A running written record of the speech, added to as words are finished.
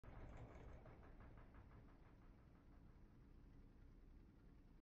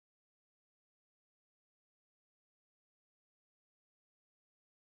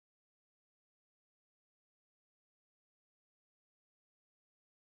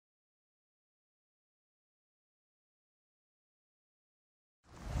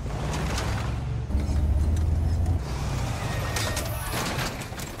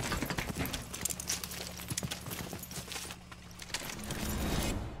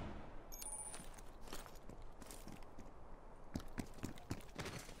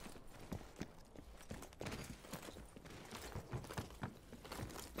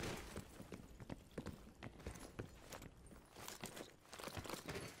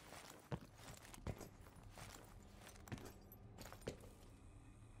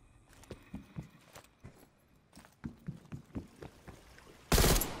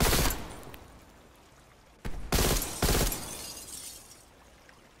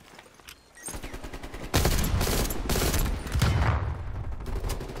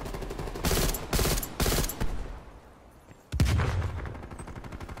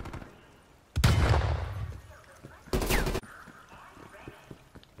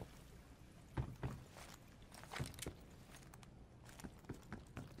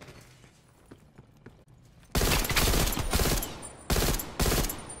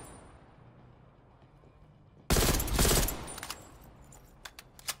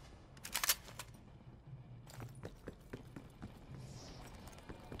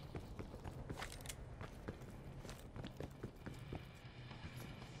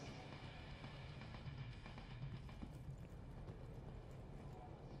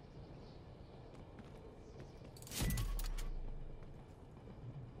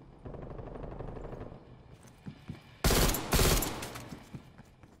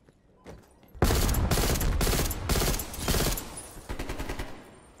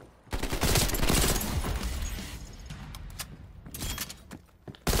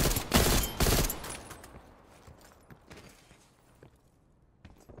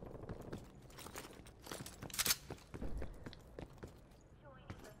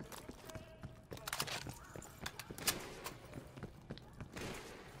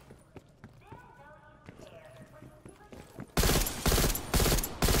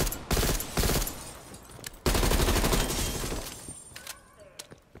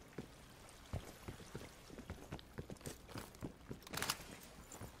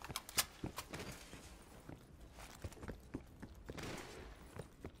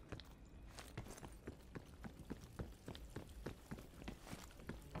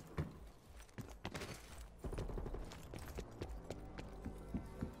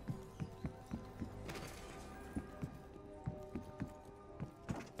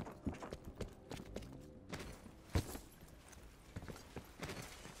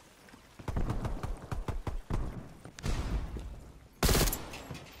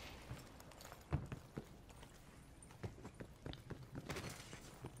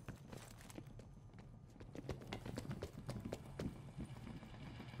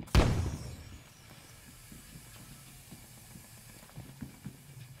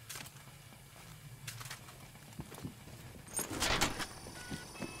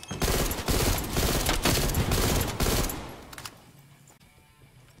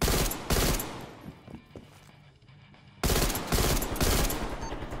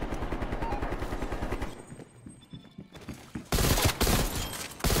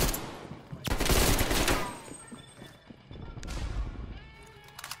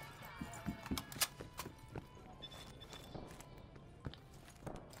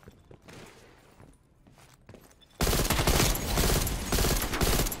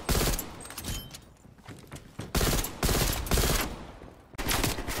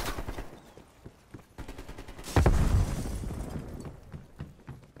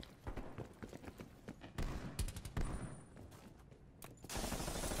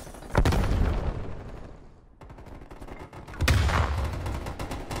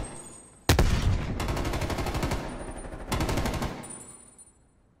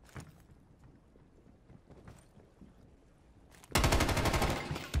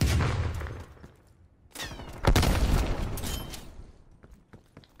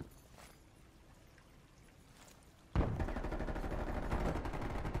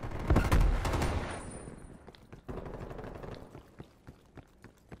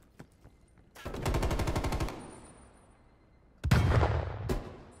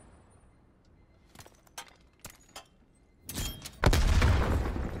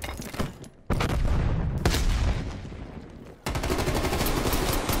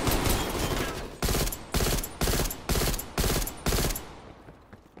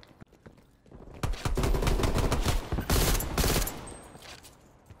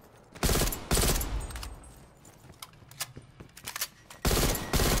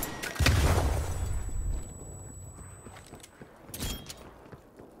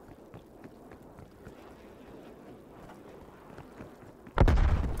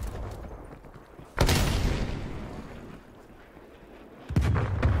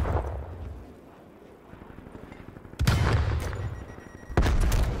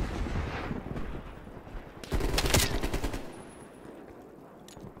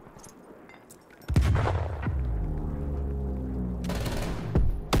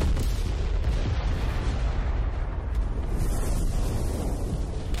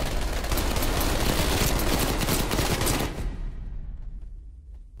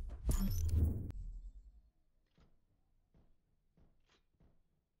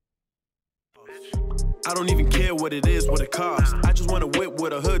I don't even care what it is, what it costs. I just want a whip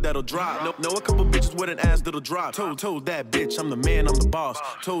with a hood that'll drop. Know a couple bitches with an ass that'll drop. Told that bitch I'm the man, I'm the boss.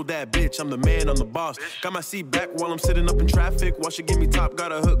 Told that bitch I'm the man, I'm the boss. Got my seat back while I'm sitting up in traffic. While she give me top,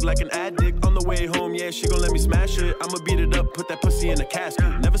 got a hook like an addict. On the way home, yeah, she gon' let me smash it. I'ma beat it up, put that pussy in a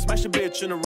casket. Never smash a bitch in a